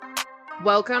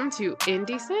Welcome to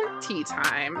Indecent Tea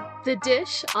Time. The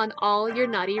dish on all your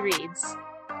naughty reads.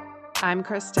 I'm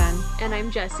Kristen. And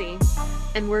I'm Jessie.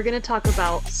 And we're going to talk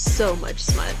about so much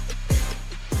smut.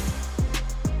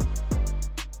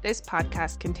 This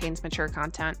podcast contains mature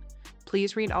content.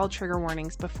 Please read all trigger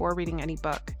warnings before reading any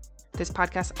book. This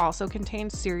podcast also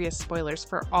contains serious spoilers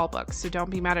for all books, so don't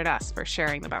be mad at us for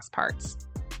sharing the best parts.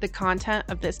 The content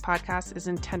of this podcast is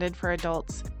intended for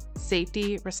adults.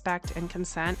 Safety, respect, and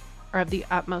consent are of the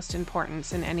utmost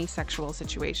importance in any sexual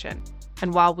situation.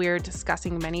 And while we're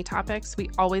discussing many topics, we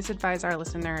always advise our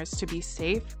listeners to be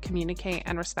safe, communicate,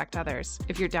 and respect others.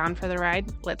 If you're down for the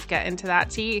ride, let's get into that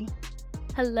tea.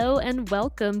 Hello and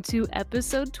welcome to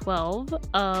episode 12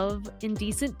 of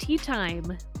Indecent Tea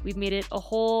Time. We've made it a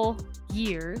whole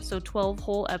year, so 12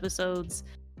 whole episodes.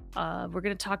 We're going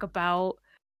to talk about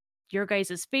your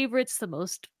guys' favorites, the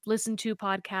most listened to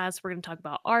podcasts. We're going to talk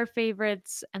about our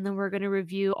favorites, and then we're going to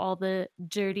review all the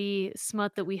dirty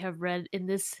smut that we have read in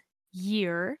this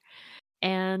year.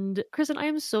 And Kristen, I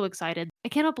am so excited. I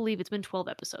cannot believe it's been 12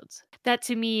 episodes. That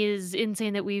to me is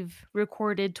insane that we've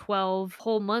recorded 12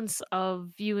 whole months of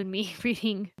you and me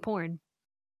reading porn.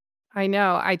 I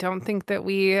know. I don't think that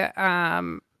we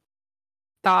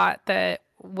thought that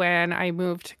when I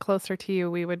moved closer to you,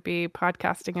 we would be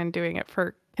podcasting and doing it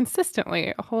for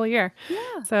consistently a whole year.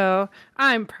 Yeah. So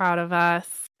I'm proud of us.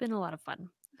 It's been a lot of fun.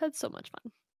 I've had so much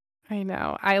fun. I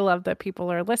know. I love that people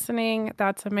are listening.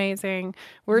 That's amazing.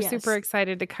 We're super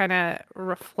excited to kind of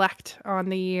reflect on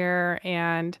the year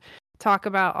and talk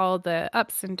about all the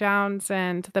ups and downs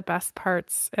and the best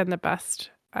parts and the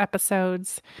best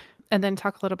episodes, and then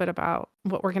talk a little bit about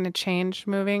what we're going to change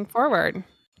moving forward,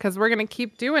 because we're going to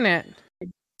keep doing it.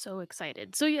 So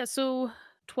excited. So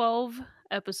 12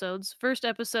 episodes. First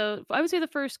episode, I would say the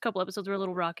first couple episodes were a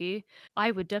little rocky.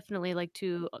 I would definitely like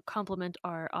to compliment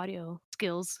our audio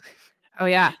skills. Oh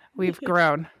yeah, we've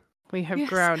grown. We have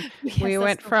grown. We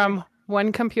went from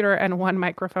one computer and one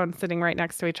microphone sitting right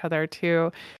next to each other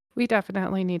to we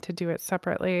definitely need to do it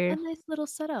separately. A nice little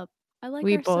setup. I like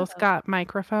we our both setup. Got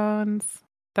microphones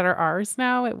that are ours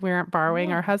now. We aren't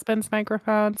borrowing our husband's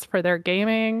microphones for their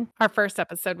gaming. Our first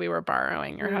episode, we were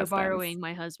borrowing your husband's. Borrowing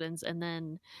my husband's, and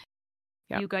then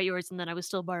you got yours, and then I was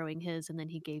still borrowing his, and then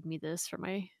he gave me this for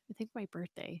my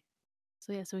birthday.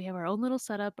 So we have our own little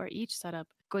setup, each setup,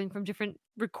 going from different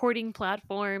recording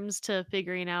platforms to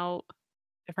figuring out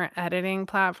different editing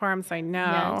platforms. I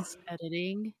know. Yes,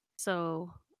 editing. So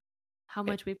how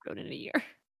much we've grown in a year.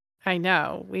 I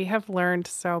know. We have learned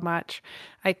so much.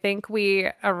 I think we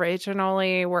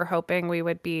originally were hoping we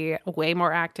would be way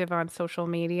more active on social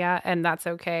media, and that's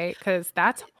okay because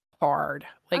that's hard.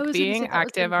 Like being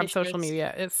active on social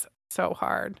media is so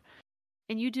hard.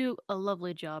 And you do a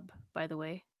lovely job, by the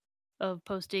way, of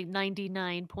posting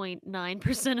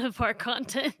 99.9% of our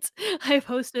content. I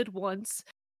posted once.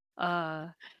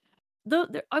 I'm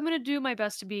going to do my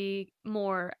best to be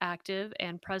more active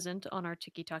and present on our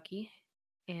TikTok.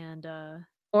 And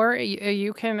or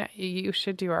you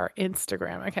should do our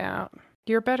Instagram account.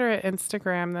 You're better at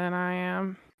Instagram than I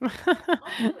am.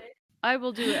 I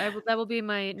will do it. That will be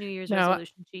my New Year's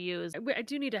resolution to you. I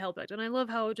do need to help it, and I love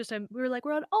how we were like,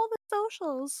 we're on all the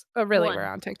socials. But really, we're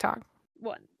on TikTok.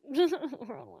 One.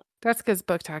 We're on one. That's because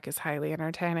book talk is highly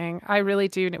entertaining. I really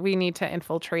do. We need to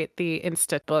infiltrate the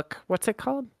Insta book. What's it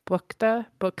called? Booksta.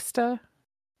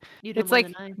 It's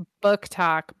like book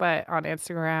talk, but on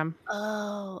Instagram.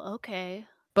 Oh, okay.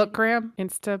 Bookgram,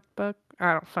 Insta book.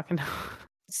 I don't fucking know.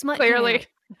 Smut. Clearly,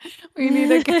 we need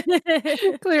to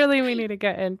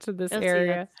get into this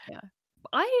area.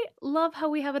 I love how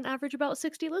we have an average about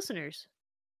 60 listeners.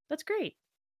 That's great.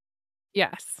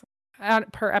 Yes,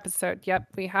 per episode. Yep,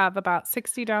 we have about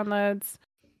 60 downloads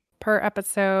per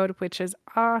episode, which is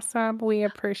awesome. We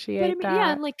appreciate that.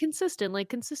 Yeah, and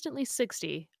consistently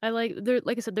 60. Like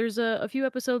I said, there's a few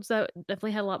episodes that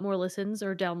definitely had a lot more listens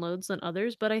or downloads than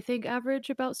others, but I think average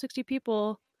about 60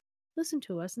 people listen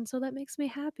to us, and so that makes me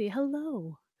happy.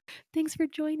 Hello. Thanks for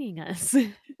joining us.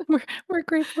 We're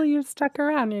grateful you stuck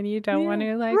around and you don't want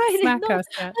to smack us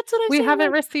yet. That's what we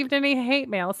haven't received any hate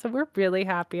mail, so we're really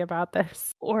happy about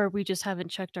this. Or we just haven't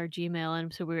checked our Gmail,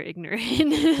 and so we're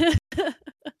ignorant.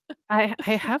 I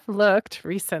have looked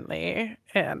recently,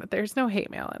 and there's no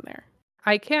hate mail in there.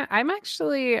 I'm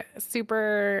actually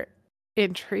super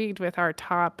intrigued with our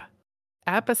top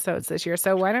episodes this year.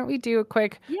 So why don't we do a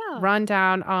quick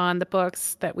rundown on the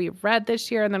books that we read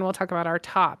this year, and then we'll talk about our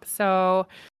top. So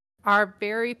our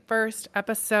very first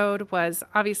episode was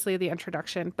obviously the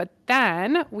introduction, but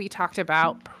then we talked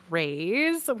about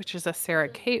Praise, which is a Sarah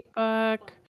Kate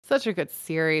book. Such a good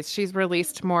series. She's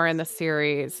released more in the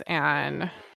series, and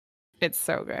it's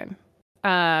so good.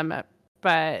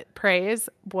 But Praise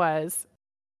was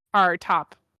our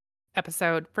top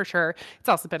episode for sure. It's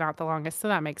also been out the longest, so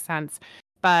that makes sense.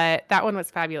 But that one was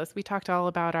fabulous. We talked all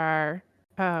about our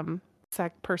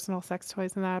personal sex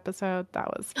toys in that episode. That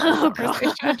was fun Oh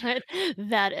conversation. god,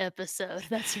 that episode.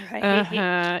 That's right.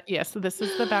 Uh-huh. Yes, so this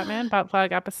is the Batman butt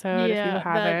plug episode. If you Yeah, that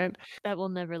haven't, that will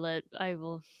never let. I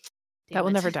will. that Damn will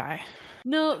it. never die. That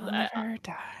No, will never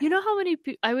die. you know how many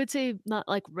I would say not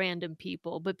like random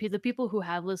people, but the people who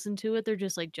have listened to it, they're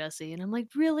just like Jesse, and I'm like,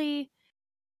 really?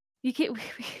 You can't.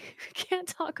 We can't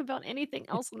talk about anything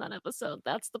else in that episode.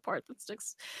 That's the part that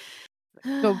sticks.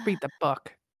 Go read the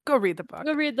book. Go read the Go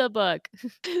book. read the book.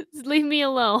 Leave me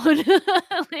alone.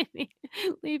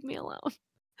 Leave me alone.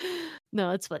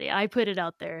 No, it's funny. I put it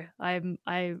out there. I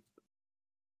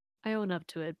own up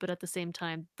to it, but at the same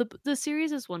time, the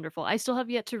series is wonderful. I still have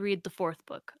yet to read the fourth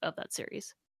book of that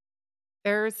series.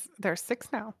 There's 6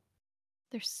 now,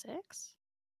 There's 6?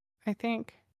 I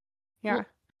think. Yeah. Well, I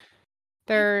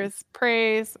There's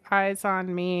Praise, Eyes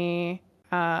on Me,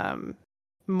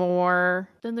 More.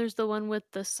 then there's the one with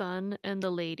the son and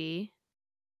the lady,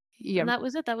 and Yeah. that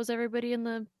was it. That was everybody in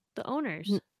the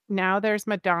owners. Now there's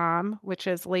Madame, which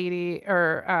is Oh,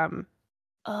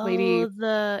 lady,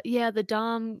 the the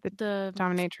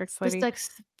dominatrix the lady,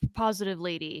 sex positive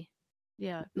lady.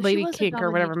 Yeah, she Lady was a Kink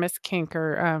or whatever, dominatrix. Miss Kink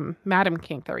or Madam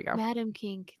Kink. There we go. Madam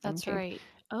Kink, Madam that's Kink. right.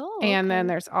 Oh, And then okay.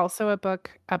 there's also a book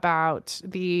about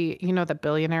the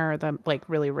billionaire, the like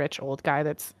really rich old guy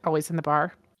that's always in the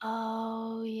bar.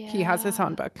 Oh, He has his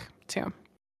own yeah. book too.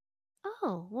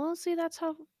 Oh, well, see, that's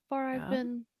how far I've Yeah.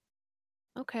 been.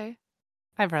 Okay.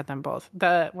 I've read them both.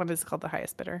 The one is called The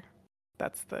Highest Bidder.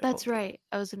 That's the That's old guy. right.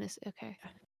 I was gonna say, okay.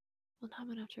 Well, now I'm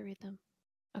gonna have to read them.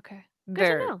 Okay. Good to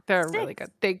They're know. they're really 6.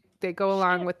 good. They go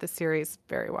along Shit. with the series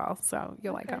very well, so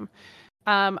you'll like Okay.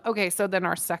 them. Okay, so then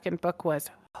our second book was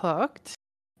Hooked,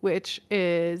 which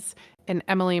is an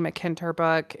Emily McIntyre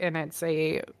book, and it's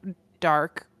a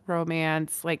dark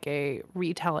romance, like a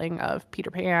retelling of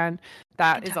Peter Pan.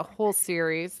 That is a McIntyre. whole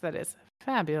series that is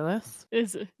fabulous.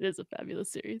 It is a fabulous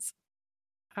series.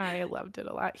 I loved it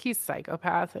a lot. He's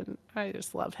psychopath, and I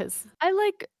just love I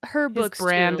like her his books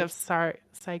brand too. of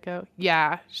psycho.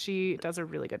 Yeah, she does a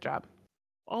really good job.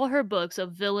 All her books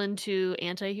of villain to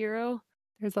anti-hero.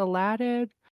 There's Aladdin,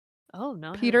 Oh, no, I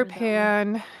haven't Peter read that one.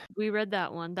 Pan, We read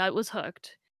that one. That was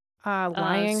Hooked.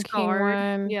 Lion King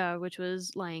Scarred, one. yeah, which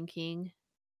was Lion King.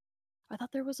 I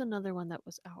thought there was another one that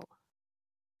was out.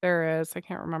 There is. I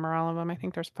can't remember all of them. I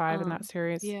think there's 5 in that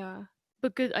series. Yeah.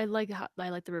 But good. I like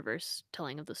the reverse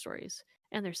telling of the stories,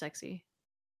 and they're sexy.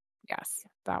 Yes,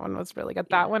 that one was really good.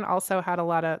 Yeah. That one also had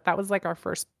that was like our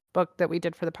first book that we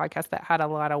did for the podcast that had a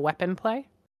lot of weapon play.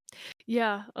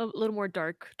 Yeah, a little more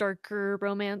darker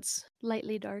romance,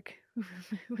 lightly dark. When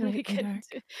we Lightly get dark.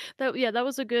 into that, yeah, that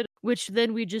was a good. Which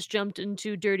then we just jumped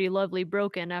into Dirty Lovely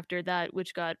Broken after that,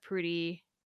 which got pretty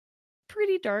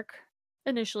dark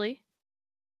initially.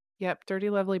 Yep, Dirty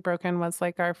Lovely Broken was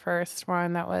like our first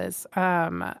one that was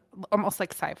almost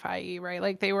like sci-fi, right?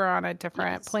 Like they were on a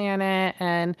different Yes. planet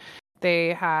and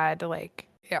they had like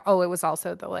it was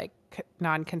also the like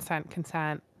consent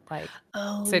like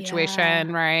Oh yeah.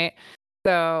 situation, right?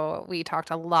 So we talked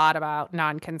a lot about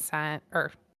non-consent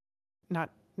or not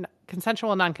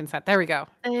consensual non-consent. There we go.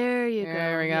 There you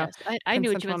There go. we go. Yes, I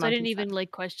knew what you Consensual meant, so I didn't even non-consent.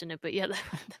 like question it. But yeah, that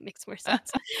makes more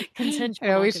sense. Consensual,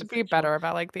 Yeah, we should be non-consensual. better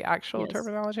about like the actual Yes.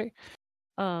 terminology.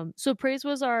 So praise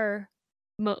was our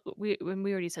when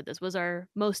we already said this was our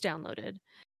most downloaded.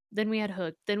 Then we had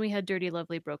Hooked. Then we had Dirty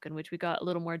Lovely Broken, which we got a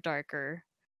little more darker.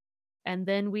 And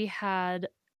then we had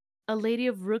A Lady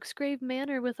of Rooksgrave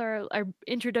Manor with our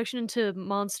introduction into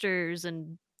monsters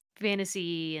and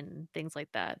fantasy and things like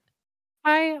that.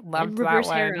 I loved And that Reverse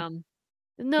one. Harem.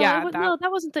 No, Yeah, no,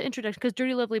 that wasn't the introduction because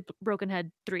Dirty Lovely Broken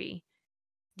had 3.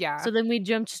 yeah. So then we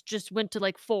just went to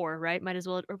like 4, right? Might as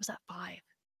well, or was that 5?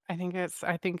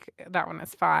 I think that one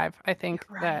is 5. I You're think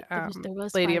right. that There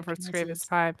was Lady 5 of Rooksgrave is trances.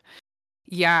 5.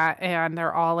 Yeah, and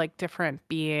they're all like different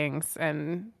beings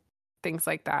and things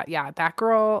like that. Yeah, that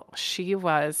girl, A fiend. she A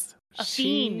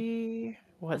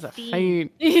was a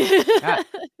fiend. fiend.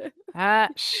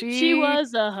 That She she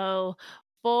was a hoe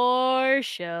for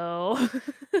show.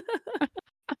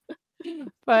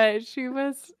 but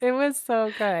it was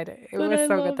so good. It But was I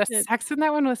so good. The loved it. sex in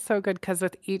that one was so good because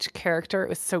with each character, it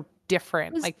was so It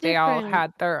different. was Like they all different.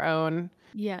 had their own.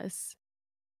 Yes.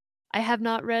 I have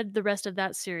not read the rest of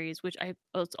that series, which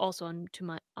it's also on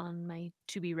my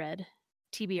to be read.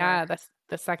 TBR. Yeah,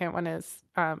 the second one is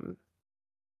Uh,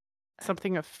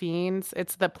 something of fiends.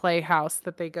 It's the playhouse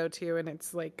that they go to, and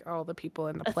it's like all the people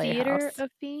in the A theater playhouse. of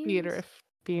Theater fiends? of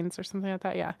fiends or something like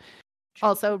that. Yeah.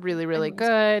 Also really, really Anyways.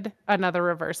 good. Another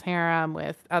reverse harem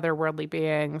with otherworldly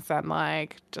beings and,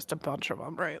 like, just a bunch of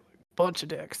them, right? Bunch of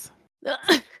dicks.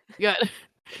 Good.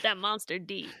 That monster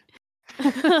D.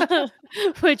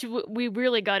 Which we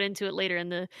really got into it later in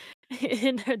the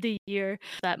in the year.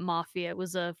 That Mafia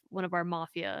was one of our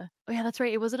Mafia. Oh yeah, that's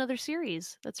right. It was another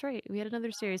series. That's right. We had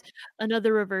another series,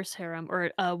 another reverse harem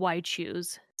or why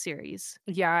choose series.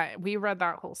 Yeah, we read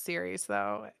that whole series,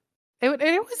 though. It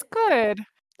was good.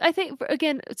 I think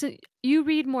again, so you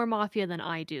read more Mafia than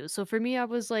I do. So for me, I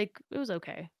was like, it was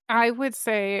okay. I would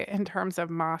say in terms of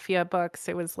mafia books,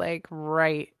 it was, like,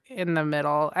 right in the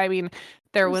middle. I mean, It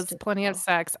there was was plenty of typical.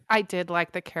 sex. I did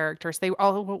like the characters. They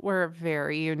all were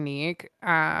very unique.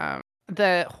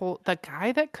 The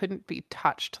guy that couldn't be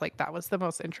touched, like, that was the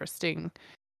most interesting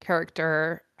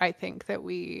character I think that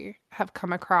we have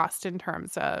come across in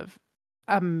terms of,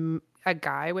 a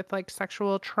guy with, like,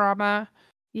 sexual trauma.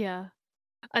 Yeah.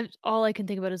 All I can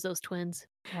think about is those twins.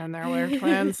 And there were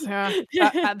twins, yeah.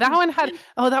 That one had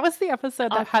that was the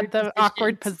episode that had Awkward the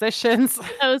awkward positions.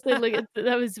 positions. I was like,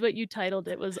 that was what you titled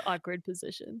it, was awkward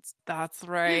positions. That's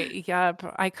right, yep.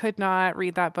 I could not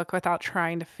read that book without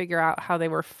trying to figure out how they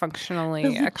were The functionally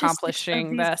logistics of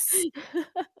accomplishing these. this.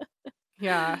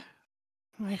 Yeah.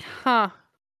 I'm like, "Huh,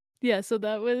 Yeah, so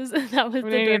that was that was we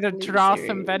the need Dark to Lady draw some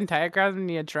series. Venn diagrams, we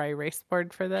need a dry erase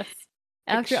board for this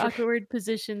After picture." awkward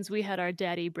positions, we had our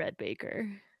daddy bread baker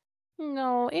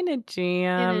No, in a in a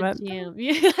jam. That's jam.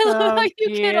 Yeah, I love how so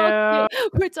you get all cute.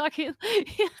 cute. We're talking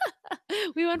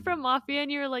we went from Mafia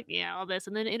and you were like, "Yeah, all this,"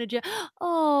 and then in a jam.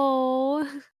 Oh.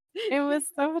 It was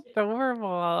so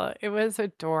adorable. It was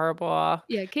adorable.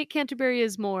 Yeah, Kate Canterbury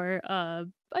is more,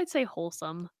 I'd say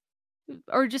wholesome,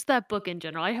 or just that book in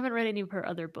general. I haven't read any of her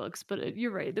other books, but,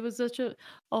 you're right, it was such a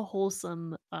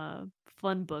wholesome,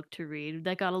 fun book to read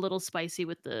that got a little spicy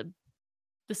with the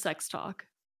sex talk.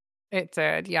 It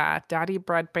did, yeah. Daddy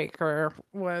Bread Baker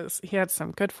he had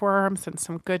some good forearms and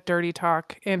some good dirty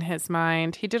talk in his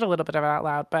mind. He did a little bit of it out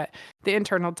loud, but the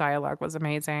internal dialogue was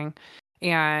amazing.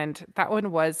 And that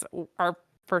one was our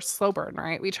first slow burn,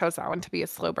 right? We chose that one to be a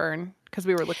slow burn because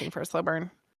we were looking for a slow burn.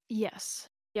 Yes.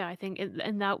 Yeah, I think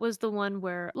and that was the one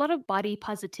where a lot of body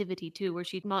positivity too, where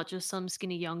she's not just some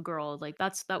skinny young girl. Like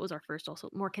that was our first, also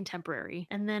more contemporary.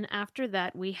 And then after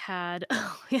that we had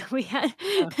oh yeah, we had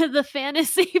Uh, the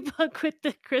fantasy book with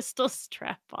the crystal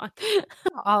strap on.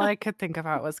 all I could think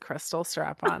about was crystal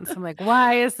strap-ons. I'm like,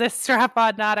 why is this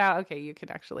strap-on not out? Okay, you can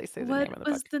actually say the What name of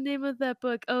the was book. the name of that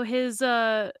book? Oh, his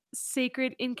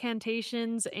sacred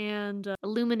incantations and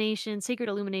sacred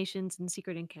illuminations and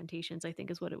secret incantations, I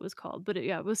think is what it was called. But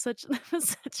yeah, it was such that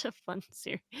was such a fun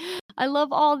series. I love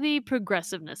all the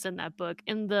progressiveness in that book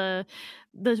and the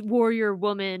warrior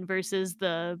woman versus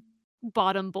the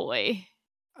bottom boy.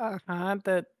 Uh-huh,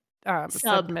 the, Sub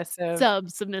submissive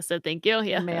submissive, thank you.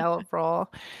 Yeah. male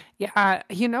role. Yeah,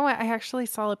 you know what? I actually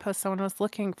saw a post someone was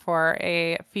looking for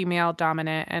a female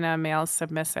dominant and a male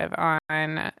submissive on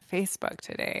Facebook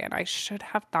today, and I should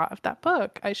have thought of that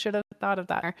book. I should have thought of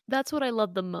that. That's what I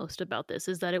love the most about this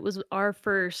is that it was our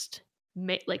first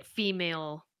like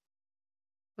female.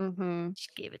 Mhm. She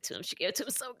gave it to him. She gave it to him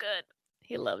so good.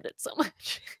 He loved it so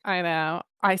much. I know.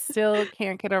 I still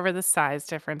can't get over the size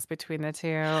difference between the 2.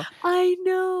 I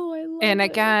know, I And love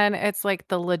it. again, it's like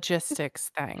the logistics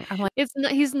thing. I'm It's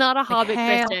not he's not a hobbit,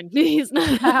 "Hey, Kristen. He's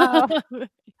not how a hobbit.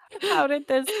 how did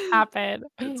this happen?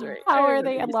 That's right. I How are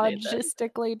they remember you saying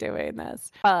that. logistically doing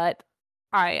this?" But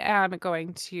I am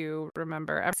going to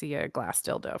remember I see a glass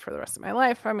dildo for the rest of my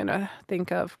life. I'm gonna think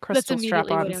of That's crystal immediately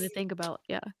what I'm strap-ons gonna think about,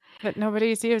 yeah. that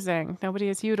nobody's using, nobody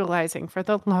is utilizing for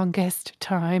the longest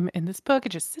time in this book. It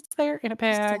just sits there in a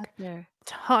Just sat bag, there.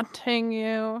 taunting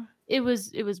you. It was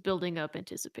building up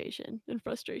anticipation and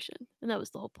frustration, and that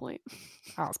was the whole point.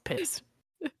 I was pissed.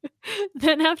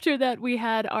 Then after that, we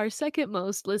had our second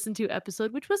most listened to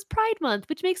episode, which was Pride Month,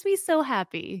 which makes me so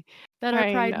happy that our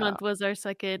I Pride know. Month was our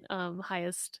second,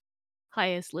 highest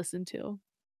listened to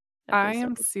I episode.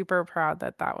 am super proud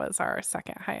that that was our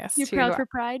second highest You're too. proud for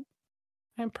Pride?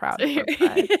 I'm proud So for here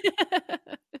Pride.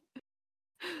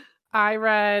 I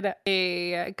read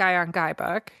a guy on guy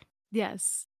book,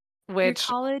 Yes. Your which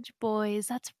college boys,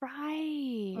 that's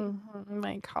right.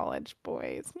 my college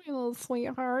boys, my little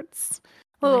sweethearts,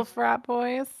 And little I frat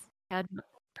boys. had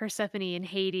Persephone in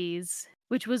Hades,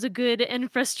 which was a good and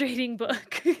frustrating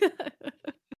book.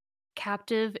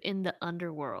 Captive in the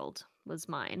Underworld was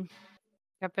mine.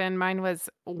 Yep, and mine was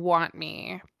Want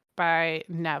Me by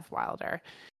Nev Wilder.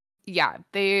 Yeah,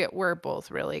 they were both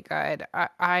really good.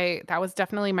 I that was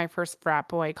definitely my first frat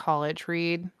boy college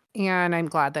read, and I'm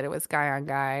glad that it was guy on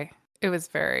guy. It was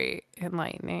very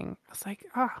enlightening. I was like,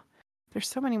 oh, There's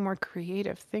so many more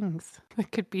creative things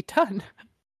that could be done.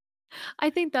 I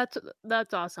think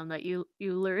that's awesome that you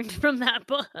learned from that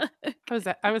book.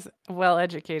 I was well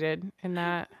educated in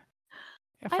that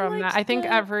I from that. liked I think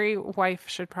the every wife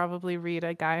should probably read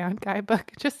a guy on guy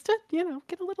book just to,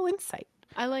 get a little insight.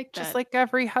 I like Just that. like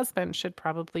every husband should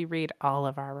probably read all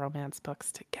of our romance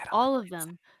books to get a All little of insight.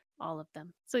 them. All of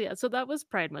them. So yeah, so that was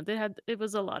Pride Month. It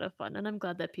was a lot of fun, and I'm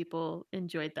glad that people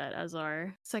enjoyed that as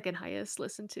our second highest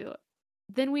listened to.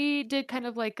 Then we did kind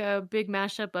of like a big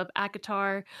mashup of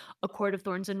ACOTAR, A Court of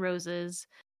Thorns and Roses,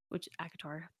 which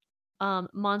ACOTAR,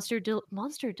 Monster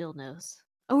Dilnos.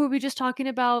 Oh, were we just talking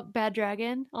about Bad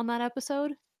Dragon on that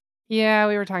episode? Yeah,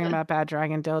 we were talking Uh, about bad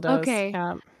dragon dildos. Okay.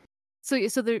 Yeah.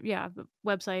 So there, yeah, the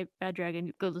website Bad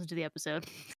Dragon. Go listen to the episode.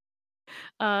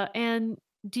 And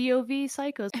DOV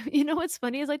Psychos. You know what's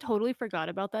funny is I totally forgot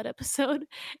about that episode.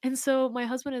 And so my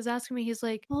husband is asking me, he's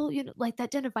like, well, like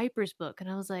that Den of Vipers book. And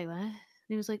I was like, what? And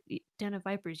he was like, Den of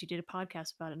Vipers, you did a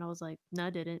podcast about it. And I was like, no, I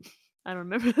didn't. I don't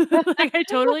remember. Like, I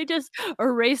totally just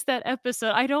erased that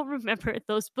episode. I don't remember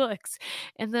those books.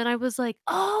 And then I was like,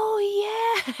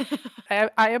 oh, yeah.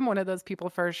 I am one of those people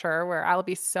for sure where I'll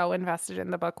be so invested in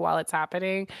the book while it's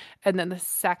happening, and then the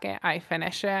second I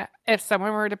finish it, if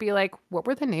someone were to be like, "What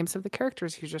were the names of the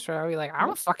characters you just read?" I'll be like, "I don't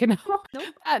Nope. fucking know." Nope.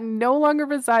 That no longer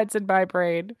resides in my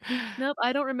brain. Nope.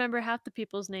 I don't remember half the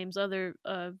people's names other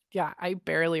Yeah, I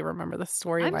barely remember the I'm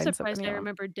storylines of surprised any I of them.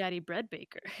 remember Daddy Bread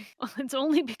Baker. It's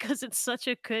only because it's such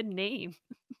a good name.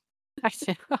 I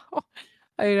know.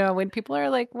 I know when people are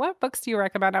like, "What books do you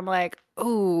recommend?" I'm like,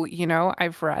 "Oh,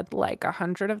 I've read like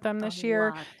 100 of them A this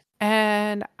year, lot.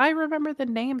 and I remember the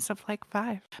names of like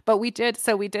 5." But we did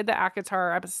the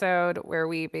ACOTAR episode where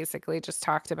we basically just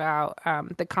talked about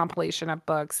the compilation of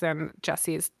books and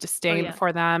Jesse's Oh, disdain yeah.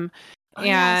 for them. Oh,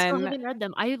 yeah, I still And haven't read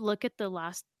them. I look at the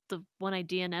one I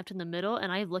DNF'd in the middle,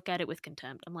 and I look at it with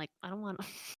contempt. I'm like, "I don't want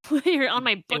put it on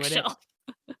my doing it, bookshelf."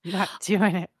 not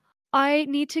doing it. I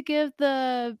need to give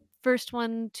the first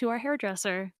one to our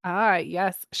hairdresser. Ah,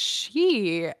 yes,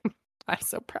 I'm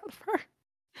so proud of her. I'm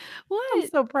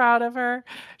What? so proud of her.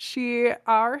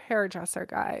 Our hairdresser,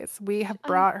 guys, we have I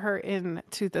brought her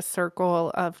into the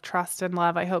circle of trust and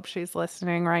love. I hope she's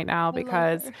listening right now I love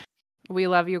because her. we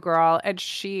love you, girl. And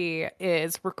she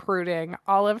is recruiting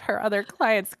all of her other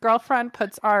clients. Girlfriend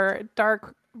puts our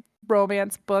dark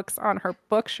romance books on her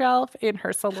bookshelf in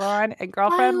her salon, and I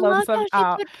girlfriend loans love them how she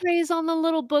out. put praise on the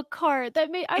little book card.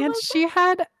 That made I And was she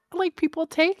had, like, people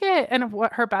take it, and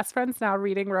what her best friend's now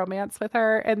reading romance with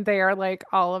her, and they are, like,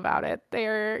 all about it.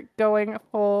 They're going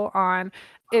full on.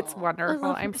 It's oh, I wonderful.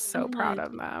 love her I'm so so proud much.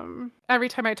 of them. Every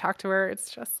time I talk to her, it's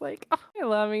just like, "Oh, I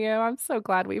love you. I'm so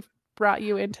glad we've brought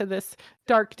you into this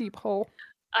dark, deep hole."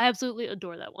 I absolutely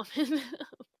adore that woman.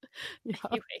 Yeah.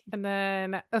 Anyway. And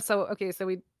then okay,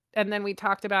 we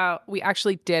talked about we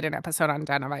actually did an episode on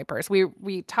Den of Vipers.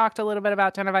 We talked a little bit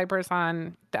about Den of Vipers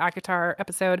on the ACOTAR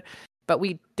episode, but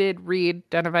we did read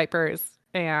Den of Vipers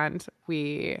and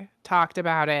we talked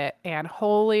about it, and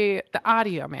holy, the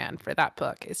audio, man, for that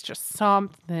book is just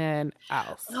something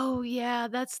else. Oh, yeah,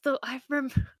 I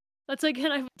remember that's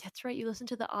again, that's right, you listen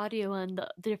to the audio and the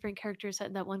different characters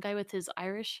and that one guy with his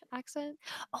Irish accent.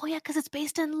 Oh, yeah, because it's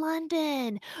based in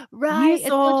London. Right, I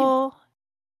told you.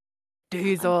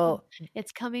 Diesel, Oh, Diesel,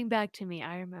 it's coming back to me,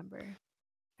 I remember.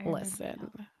 I remember listen.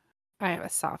 now. I have a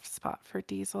soft spot for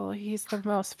Diesel. He's the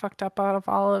most fucked up out of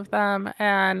all of them.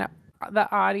 And the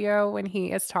audio when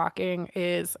he is talking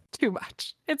is too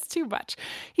much. It's too much.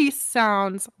 He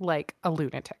sounds like a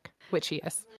lunatic, which he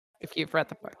is, if you've read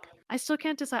the book. I still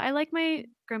can't decide. I like my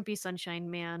Grumpy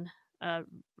Sunshine Man,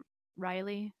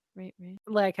 Riley, right?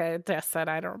 Like I just said,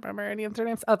 I don't remember any of their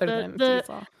names other The than the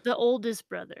Diesel. the oldest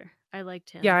brother. I liked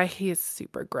him. Yeah, he is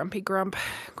super grumpy Yeah,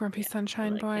 I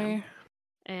sunshine liked him. boy.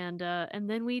 And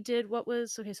then we did what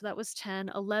was okay, so that was 10.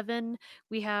 11,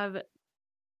 we have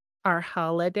Our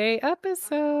holiday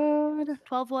episode.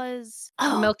 12 was The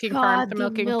oh milking farm, god, the the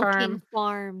milking Milking farm.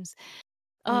 Farms.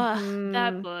 That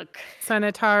Hmm. book.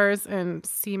 Centaurs and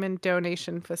semen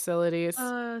donation facilities.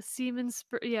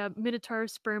 Minotaur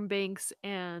sperm banks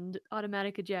and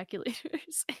automatic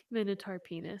ejaculators. Minotaur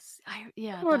penis.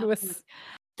 That one That book. was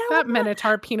That that one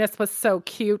Minotaur penis was so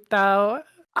cute, though.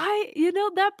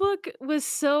 that book was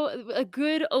so a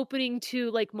good opening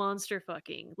to like monster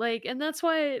fucking. Like, and that's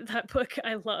why that book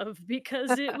I love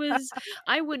because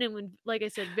I went in with, like I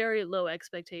said, very low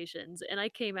expectations and I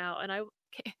came out and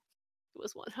it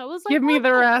was one. I was like, Give me the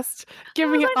okay. rest. I Give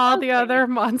was me all like, the okay. other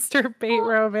monster bait Well,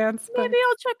 romance maybe books.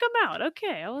 I'll check them out.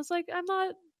 Okay. I was like,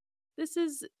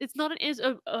 it's not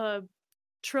a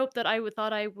trope that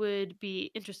thought I would be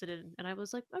interested in. And I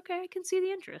was like, okay, I can see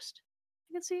the interest.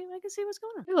 I can see what's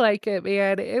going on. I like it,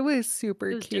 man. It was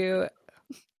super It was different.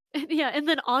 cute. Yeah, and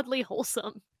then oddly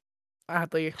wholesome.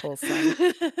 Oddly wholesome.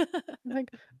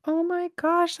 Like, oh my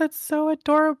gosh, that's so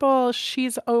adorable.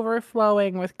 She's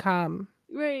overflowing with cum.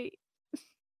 Right.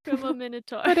 From a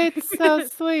minotaur. But it's so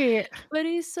sweet. But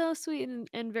he's so sweet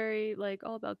and very, like,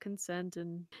 all about consent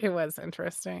and It was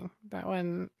interesting. That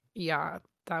one, yeah,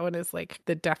 that one is like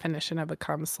the definition of a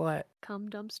cum slut. cum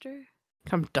dumpster.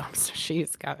 Cum dumpster.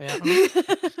 She's got maybe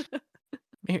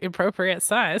appropriate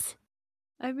size.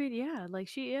 I mean, yeah,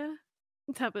 like yeah.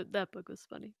 That book was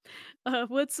funny.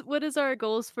 What is our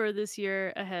goals for this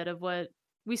year ahead of what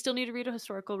we still need to read a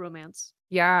historical romance?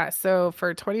 Yeah, so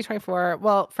for 2024,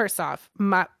 well, first off,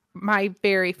 my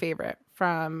very favorite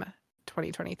from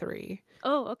 2023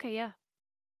 Oh, okay, yeah.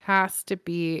 has to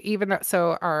be even though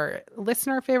so our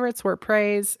listener favorites were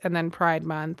Praise and then Pride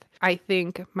Month. I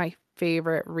think my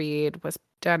favorite read was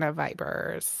Den of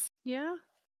Vipers. Yeah.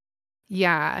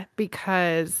 Yeah,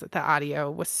 because the audio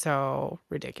was so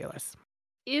ridiculous.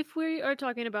 If we are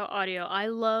talking about audio, I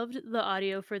loved the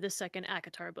audio for the second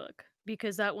ACOTAR book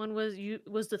because that one was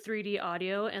the 3D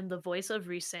audio and the voice of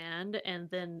Rhysand, and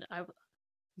then I'm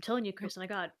telling you, Kristen,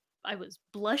 I was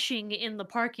blushing in the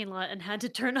parking lot and had to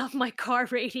turn off my car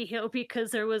radio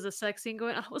because there was a sex scene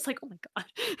going on. I was like, "Oh my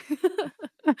god."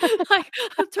 I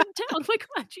turned down. Oh my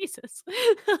god, Jesus.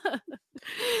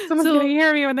 Someone's gonna So,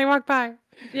 hear me when they walk by.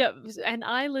 yeah, and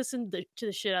I listened to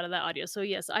the shit out of that audio. So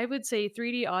yes, I would say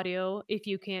 3D audio if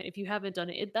you haven't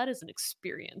done it, that is an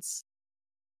experience.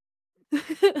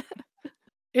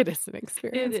 It is an It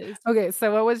experience. is. Okay,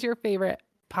 so what was your favorite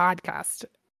podcast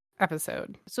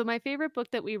episode? So my favorite book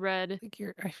that we read,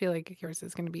 I feel like yours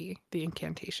is gonna be The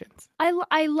Incantations. I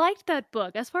liked that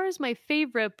book. As far as my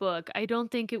favorite book, I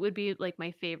don't think it would be like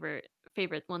my favorite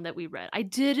one that we read. I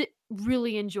did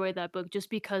really enjoy that book just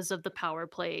because of the power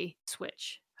play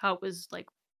switch. How it was like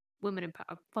women in power.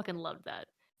 I fucking loved that.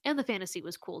 And the fantasy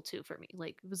was cool too for me.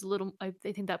 Like it was a little I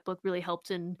think that book really helped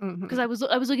in because Mhm. I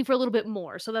was looking for a little bit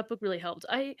more. So that book really helped.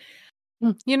 I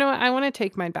You know what? I wanna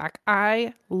take mine back.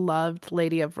 I loved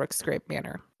Lady of Rookscrape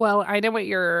Manor. Well, I know what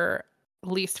your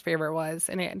least favorite was,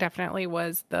 and it definitely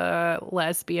was the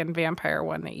lesbian vampire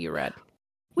one that you read.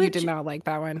 You did which not like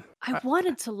that one. I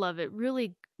wanted to love it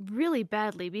really, really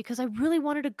badly because I really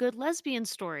wanted a good lesbian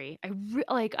story.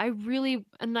 I really,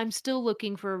 and I'm still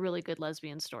looking for a really good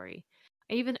lesbian story.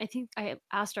 I think I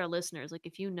asked our listeners, like,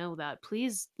 if you know that,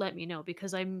 please let me know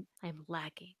because I'm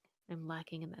lacking. I'm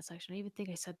lacking in that section. I even think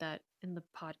I said that in the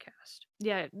podcast.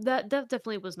 Yeah, that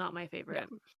definitely was not my Yeah, favorite.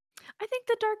 I think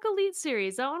the Dark Elite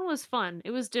series, that one was fun.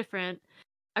 It was different.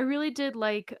 I really did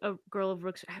like a Girl of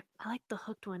Rooks. I like the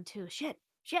Hooked one too. Shit.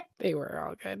 they were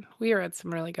all good. We read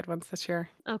some really good ones this year.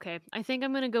 Okay, I think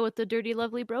I'm gonna go with the Dirty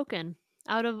Lovely Broken.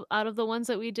 Out of the ones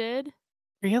that we did,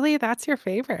 Really? That's your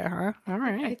favorite, huh? All I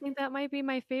right. think that might be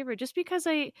my favorite just because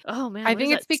oh man, I what does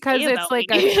think it's that because say it's about me?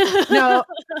 like a no,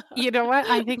 you know what?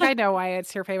 I think I know why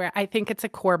it's your favorite. I think it's a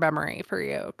core memory for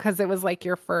you because it was like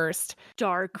your first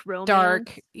Dark romance.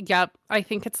 dark. Yep. I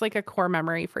think it's like a core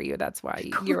memory for you. That's why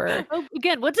you were. Oh,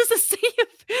 again, what does this say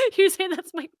if you're saying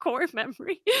that's my core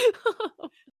memory?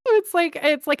 It's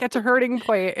like a turning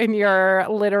point in your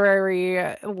literary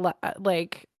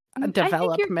like I think you're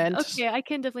development. okay, I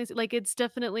can definitely see like, it's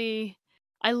definitely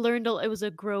I learned a it was a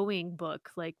growing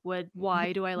book, like,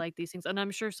 why do I like these things? And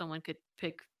I'm sure someone could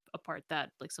pick apart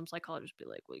that, like, some psychologist be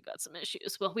like, "We got some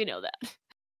issues." Well, we know that.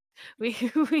 We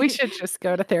We we should just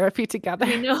go to therapy together.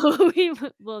 we know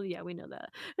well, yeah, we know that.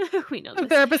 We know The this.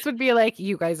 therapist would be like,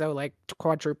 "You guys owe like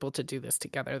quadruple to do this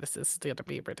together. This is gonna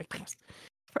be ridiculous.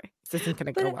 Right. This isn't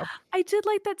gonna But go well." I did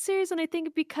like that series, and I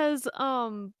think because,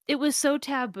 it was so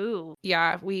taboo.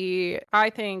 Yeah, I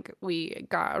think we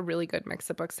got a really good mix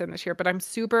of books in this year, but I'm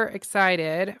super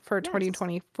excited for Yes.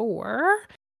 2024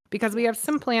 because we have Yes.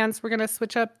 some plans. We're gonna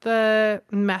switch up the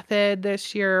method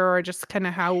this year or just kind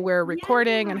of how we're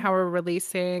recording and Yeah. how we're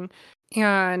releasing.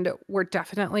 And we're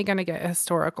definitely gonna get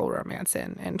historical romance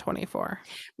in 24.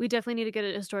 We definitely need to get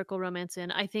a historical romance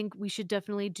in. I think we should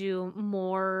definitely do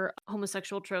more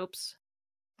homosexual tropes.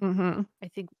 Mhm. I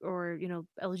think or,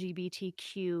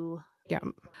 LGBTQ. Yeah.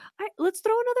 Let's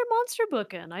throw another monster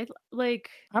book in. like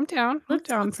I'm down. I'm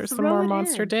down let's for some throw more it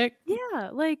monster in. dick. Yeah,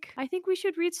 like I think we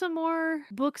should read some more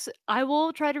books. I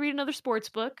will try to read another sports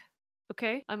book.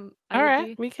 Okay? I All would right,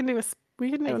 be we can I do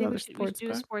think another we should sports do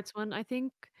a book. sports one. I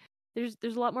think there's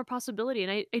a lot more possibility,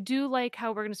 and I do like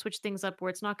how we're gonna switch things up where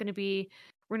it's not gonna be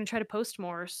we're gonna try to post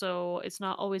more, so it's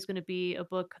not always gonna be a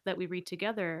book that we read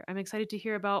together. I'm excited to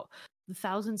hear about the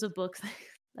thousands of books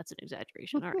That's an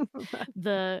exaggeration. All right.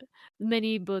 The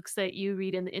many books that you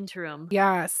read in the interim.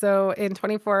 Yeah. So in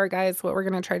 24, guys, what we're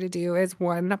going to try to do is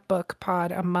one book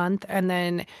pod a month. And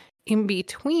then in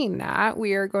between that,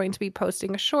 we are going to be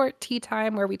posting a short tea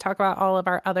time where we talk about all of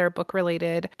our other book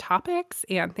related topics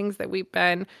and things that we've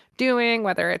been doing,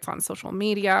 whether it's on social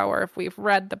media or if we've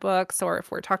read the books or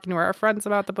if we're talking to our friends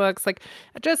about the books, like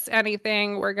just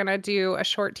anything. We're going to do a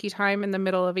short tea time in the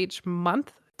middle of each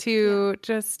month to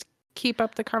just keep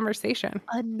up the conversation.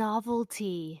 A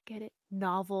novelty. Get it?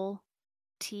 Novel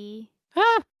tea.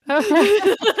 Ah.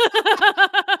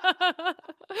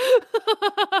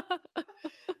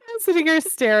 I'm sitting here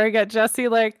staring at Jesse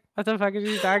like, what the fuck are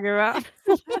you talking about? I'm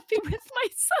so happy with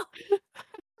myself.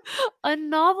 A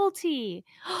novelty.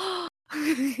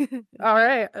 All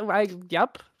right.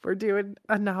 Yep. We're doing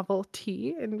a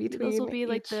novelty in between. Those will be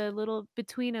like the little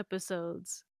between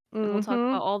episodes. Mm-hmm. And we'll talk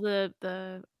about all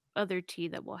the other tea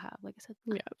that we'll have. Like I said.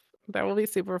 Yes. That will be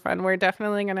super fun. We're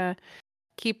definitely going to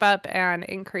keep up and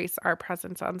increase our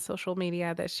presence on social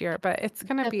media this year, but it's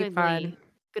going to be fun.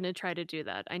 Gonna try to do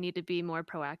that. I need to be more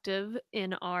proactive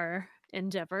in our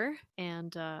endeavor,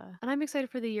 and I'm excited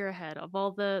for the year ahead.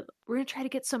 We're gonna try to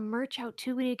get some merch out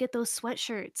too. We need to get those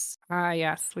sweatshirts.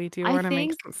 Yes, we do want to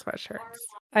make some sweatshirts.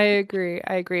 I agree,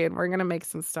 and we're gonna make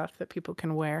some stuff that people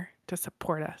can wear to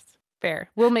support us. Fair.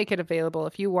 We'll make it available.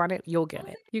 If you want it, you'll get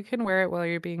it. You can wear it while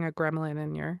you're being a gremlin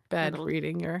in your bed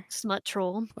reading your smut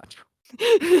troll.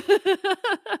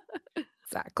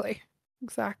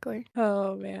 Exactly.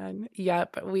 Oh man.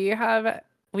 Yep. We have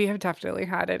definitely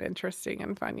had an interesting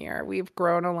and fun year. We've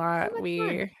grown a lot.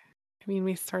 We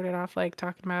started off like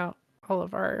talking about all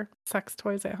of our sex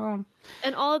toys at home.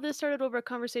 And all of this started over a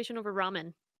conversation over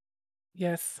ramen.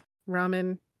 Yes.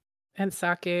 Ramen and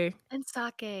sake.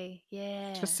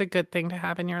 Yeah. Just a good thing to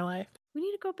have in your life. We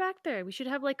need to go back there. We should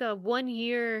have like a 1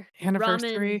 year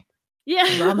anniversary. Ramen. Yeah.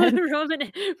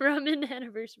 Ramen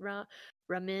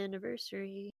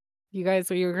anniversary. You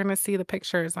guys, you're going to see the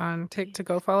pictures on to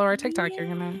go follow our TikTok. Yes. You're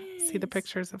going to see the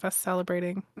pictures of us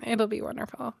celebrating. It'll be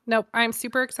wonderful. Nope. I'm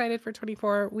super excited for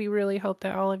 24. We really hope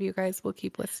that all of you guys will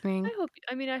keep listening. I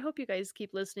hope you guys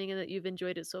keep listening and that you've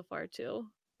enjoyed it so far too.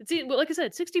 Well, like I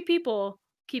said, 60 people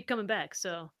keep coming back,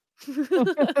 so.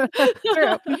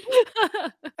 True.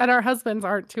 And our husbands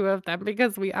aren't 2 of them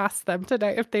because we asked them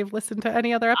today if they've listened to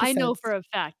any other episodes. I know for a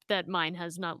fact that mine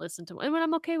has not listened to, and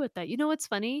I'm okay with that. You know what's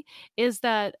funny is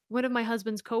that one of my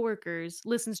husband's coworkers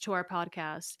listens to our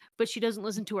podcast, but she doesn't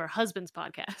listen to her husband's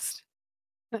podcast.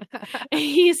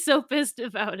 He's so pissed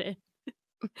about it,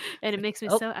 and it makes me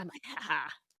so. I'm like, haha,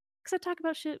 because I talk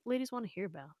about shit ladies want to hear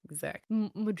about.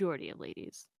 Exactly. Majority of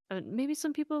ladies. Maybe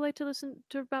some people like to listen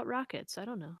to about rockets. I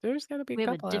don't know. There's got to be a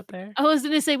couple out there. I was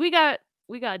gonna say we got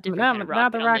a different kind of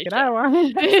rocket. Not the rocket I want.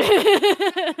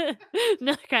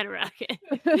 Another kind of rocket.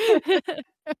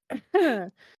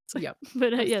 Yep.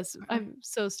 But yes, I'm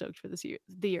so stoked for the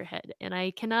year ahead, and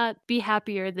I cannot be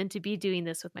happier than to be doing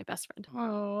this with my best friend.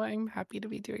 Oh, I'm happy to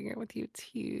be doing it with you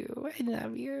too. I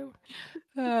love you.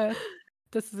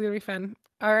 This is gonna be fun.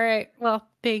 All right. Well,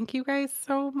 thank you guys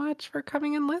so much for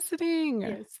coming and listening.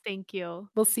 Yes, thank you.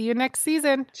 We'll see you next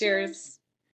season. Cheers.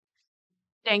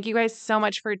 Thank you guys so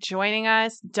much for joining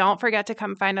us. Don't forget to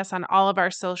come find us on all of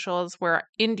our socials. We're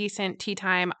Indecent Tea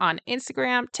Time on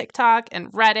Instagram, TikTok,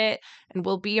 and Reddit, and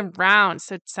we'll be around.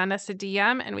 So send us a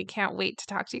DM, and we can't wait to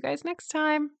talk to you guys next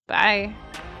time. Bye.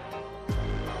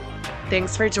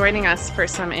 Thanks for joining us for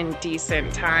some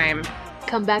indecent time.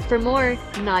 Come back for more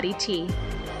naughty tea.